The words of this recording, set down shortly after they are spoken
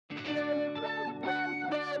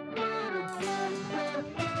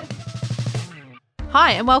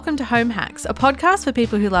Hi, and welcome to Home Hacks, a podcast for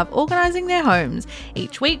people who love organising their homes.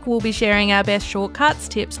 Each week, we'll be sharing our best shortcuts,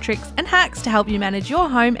 tips, tricks, and hacks to help you manage your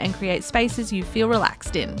home and create spaces you feel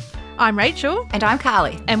relaxed in. I'm Rachel. And I'm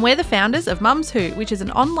Carly. And we're the founders of Mums Who, which is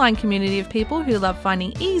an online community of people who love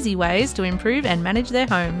finding easy ways to improve and manage their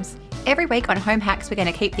homes. Every week on Home Hacks, we're going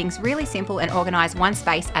to keep things really simple and organise one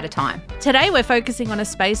space at a time. Today, we're focusing on a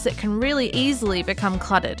space that can really easily become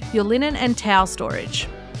cluttered, your linen and towel storage.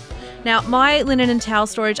 Now, my linen and towel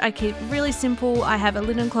storage I keep really simple. I have a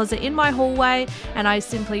linen closet in my hallway and I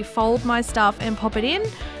simply fold my stuff and pop it in.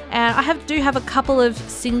 And I do have a couple of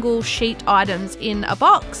single sheet items in a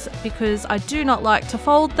box because I do not like to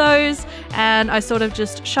fold those, and I sort of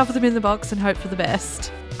just shove them in the box and hope for the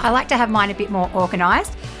best. I like to have mine a bit more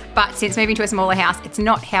organised, but since moving to a smaller house, it's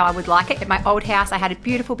not how I would like it. At my old house, I had a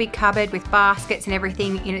beautiful big cupboard with baskets and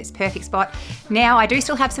everything in its perfect spot. Now I do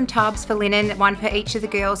still have some tubs for linen, one for each of the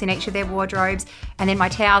girls in each of their wardrobes. And then my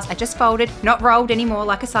towels are just folded, not rolled anymore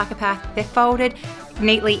like a psychopath. They're folded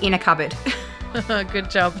neatly in a cupboard. Good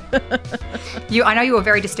job. I know you were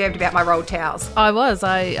very disturbed about my rolled towels. I was.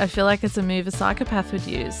 I feel like it's a move a psychopath would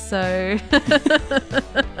use, so...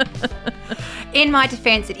 In my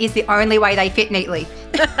defence, it is the only way they fit neatly.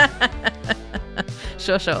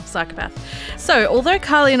 Sure, psychopath. So, although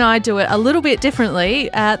Carly and I do it a little bit differently,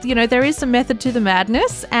 there is some method to the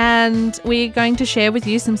madness, and we're going to share with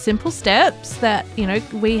you some simple steps that,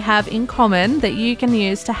 we have in common that you can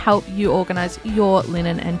use to help you organise your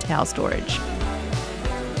linen and towel storage.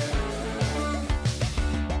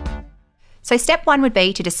 So step one would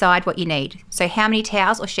be to decide what you need. So how many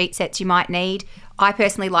towels or sheet sets you might need. I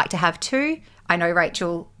personally like to have 2. I know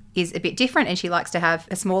Rachel is a bit different and she likes to have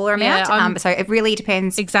a smaller amount. So it really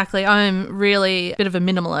depends. Exactly. I'm really a bit of a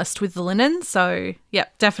minimalist with the linen. So, yeah,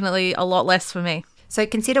 definitely a lot less for me. So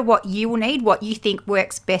consider what you will need, what you think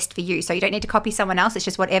works best for you. So you don't need to copy someone else. It's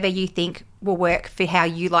just whatever you think will work for how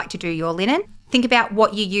you like to do your linen. Think about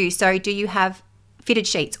what you use. So do you have fitted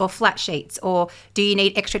sheets or flat sheets, or do you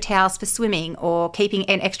need extra towels for swimming, or keeping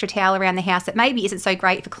an extra towel around the house that maybe isn't so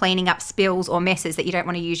great for cleaning up spills or messes that you don't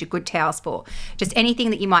want to use your good towels for? Just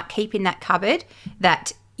anything that you might keep in that cupboard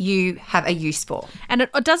that you have a use for. And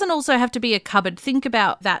it doesn't also have to be a cupboard. Think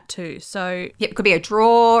about that too. So it could be a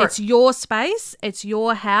drawer. It's your space, it's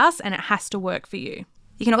your house, and it has to work for you.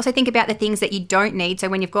 You can also think about the things that you don't need. So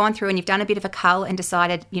when you've gone through and you've done a bit of a cull and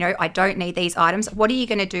decided, I don't need these items, what are you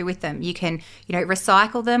going to do with them? You can,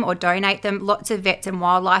 recycle them or donate them. Lots of vets and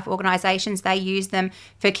wildlife organisations, they use them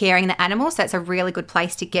for caring the animals. So it's a really good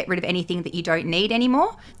place to get rid of anything that you don't need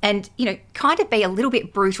anymore. And, kind of be a little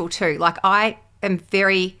bit brutal too. Like I am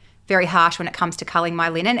very, very harsh when it comes to culling my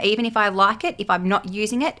linen. Even if I like it, if I'm not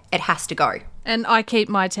using it, it has to go. And I keep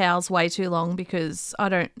my towels way too long because I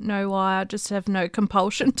don't know why. I just have no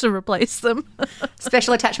compulsion to replace them.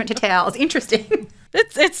 Special attachment to towels. Interesting.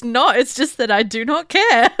 It's not. It's just that I do not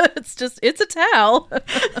care. It's a towel.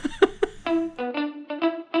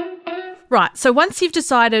 Right. So once you've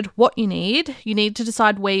decided what you need to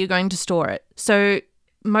decide where you're going to store it. So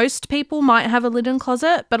most people might have a linen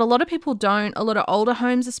closet, but a lot of people don't. A lot of older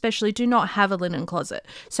homes especially do not have a linen closet.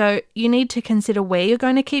 So you need to consider where you're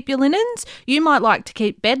going to keep your linens. You might like to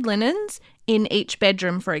keep bed linens in each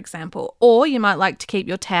bedroom, for example, or you might like to keep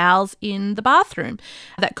your towels in the bathroom.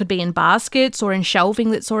 That could be in baskets or in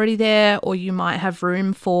shelving that's already there, or you might have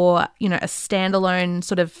room for, a standalone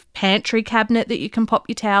sort of pantry cabinet that you can pop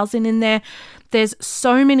your towels in there. There's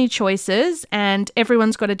so many choices and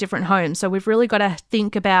everyone's got a different home. So we've really got to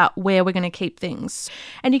think about where we're going to keep things.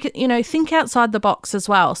 And you can, think outside the box as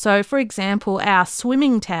well. So for example, our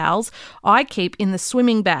swimming towels, I keep in the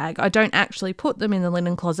swimming bag. I don't actually put them in the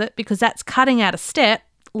linen closet because that's cutting out a step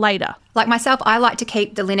later. Like myself, I like to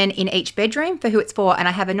keep the linen in each bedroom for who it's for, and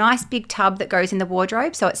I have a nice big tub that goes in the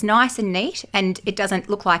wardrobe, so it's nice and neat and it doesn't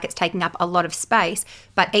look like it's taking up a lot of space,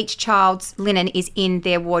 but each child's linen is in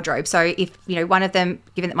their wardrobe. So if, one of them,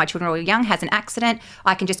 given that my children are all young, has an accident,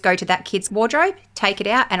 I can just go to that kid's wardrobe, take it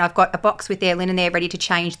out, and I've got a box with their linen there ready to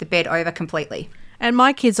change the bed over completely. And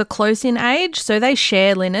my kids are close in age, so they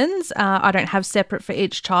share linens. I don't have separate for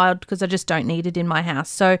each child because I just don't need it in my house.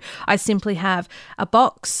 So I simply have a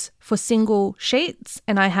box for single sheets,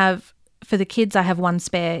 and for the kids, I have one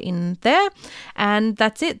spare in there, and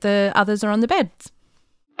that's it. The others are on the beds.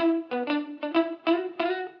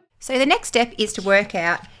 So the next step is to work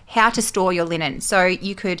out how to store your linen. So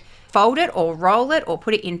you could fold it or roll it or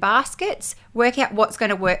put it in baskets, work out what's going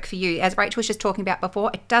to work for you. As Rachel was just talking about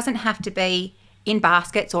before, it doesn't have to be in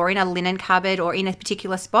baskets or in a linen cupboard or in a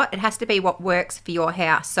particular spot. It has to be what works for your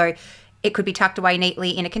house. So It could be tucked away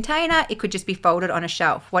neatly in a container. It could just be folded on a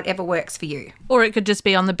shelf, whatever works for you. Or it could just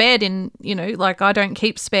be on the bed in, like I don't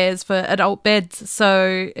keep spares for adult beds.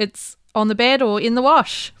 So it's on the bed or in the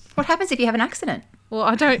wash. What happens if you have an accident? Well,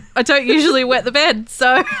 I don't usually wet the bed,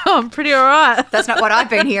 so I'm pretty all right. That's not what I've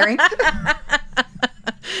been hearing.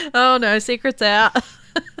 Oh, no, secret's out.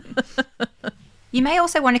 You may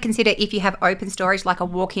also want to consider if you have open storage like a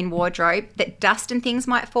walk-in wardrobe that dust and things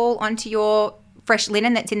might fall onto your fresh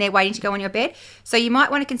linen that's in there waiting to go on your bed. So you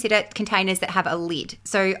might want to consider containers that have a lid.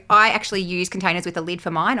 So I actually use containers with a lid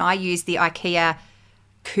for mine. I use the IKEA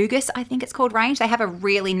Cougus, I think it's called, range. They have a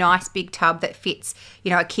really nice big tub that fits,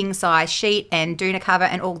 a king size sheet and doona cover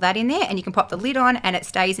and all that in there, and you can pop the lid on and it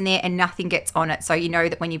stays in there and nothing gets on it. So you know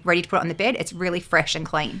that when you're ready to put it on the bed, it's really fresh and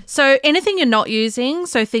clean. So anything you're not using,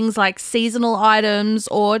 so things like seasonal items,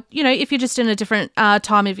 or if you're just in a different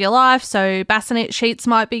time of your life, so bassinet sheets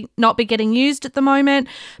might not be getting used at the moment,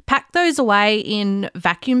 pack those away in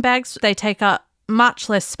vacuum bags. They take up much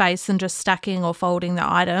less space than just stacking or folding the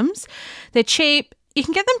items. They're cheap. You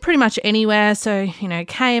can get them pretty much anywhere. So,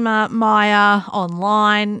 Kmart, Myer,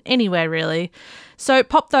 online, anywhere really. So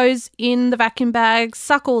pop those in the vacuum bag,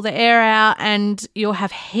 suck all the air out, and you'll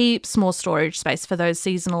have heaps more storage space for those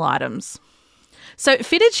seasonal items. So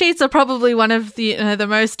fitted sheets are probably one of the the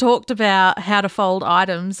most talked about how to fold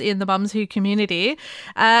items in the Mums Who community.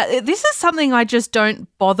 This is something I just don't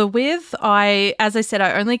bother with. As I said,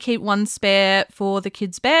 I only keep one spare for the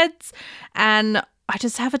kids' beds, and I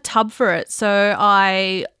just have a tub for it. So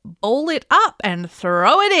I ball it up and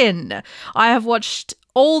throw it in. I have watched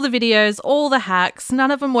all the videos, all the hacks. None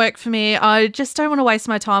of them work for me. I just don't want to waste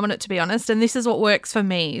my time on it, to be honest. And this is what works for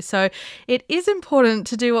me. So it is important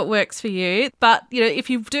to do what works for you. But, if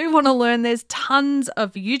you do want to learn, there's tons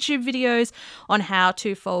of YouTube videos on how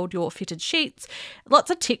to fold your fitted sheets. Lots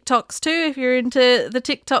of TikToks too, if you're into the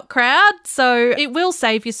TikTok crowd. So it will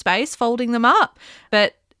save you space folding them up.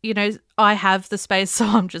 But I have the space, so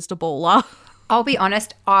I'm just a baller. I'll be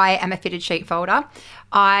honest, I am a fitted sheet folder.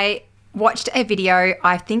 I watched a video,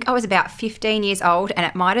 I think I was about 15 years old, and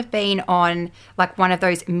it might have been on like one of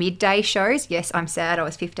those midday shows. Yes, I'm sad, I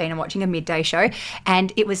was 15 and watching a midday show,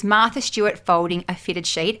 and it was Martha Stewart folding a fitted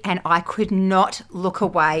sheet, and I could not look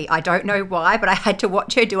away. I don't know why, but I had to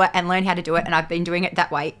watch her do it and learn how to do it, and I've been doing it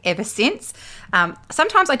that way ever since.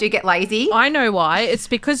 Sometimes I do get lazy. I know why. It's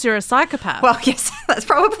because you're a psychopath. Well, yes, that's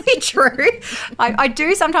probably true. I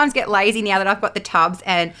do sometimes get lazy now that I've got the tubs,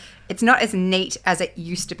 and it's not as neat as it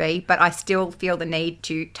used to be, but I still feel the need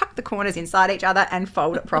to tuck the corners inside each other and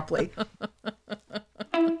fold it properly.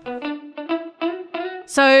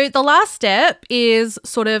 So the last step is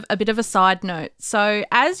sort of a bit of a side note. So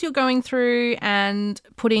as you're going through and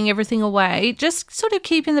putting everything away, just sort of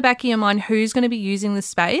keep in the back of your mind who's going to be using the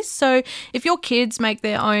space. So if your kids make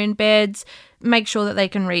their own beds, make sure that they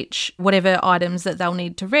can reach whatever items that they'll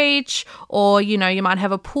need to reach. Or, you might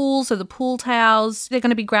have a pool, so the pool towels, they're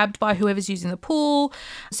going to be grabbed by whoever's using the pool.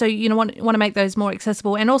 So, want to make those more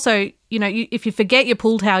accessible. And also, if you forget your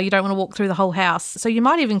pool towel, you don't want to walk through the whole house. So you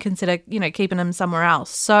might even consider, keeping them somewhere else.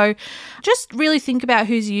 So just really think about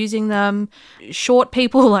who's using them. Short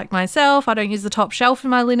people like myself, I don't use the top shelf in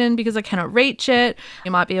my linen because I cannot reach it.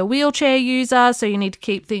 You might be a wheelchair user, so you need to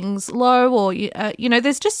keep things low, or,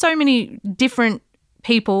 there's just so many different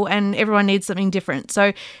people and everyone needs something different.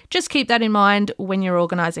 So just keep that in mind when you're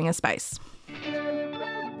organising a space.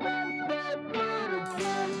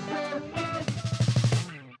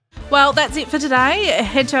 Well, that's it for today.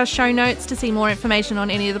 Head to our show notes to see more information on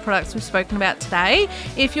any of the products we've spoken about today.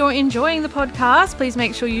 If you're enjoying the podcast, please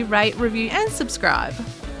make sure you rate, review and subscribe.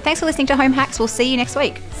 Thanks for listening to Home Hacks. We'll see you next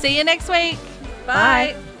week. See you next week.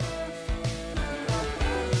 Bye.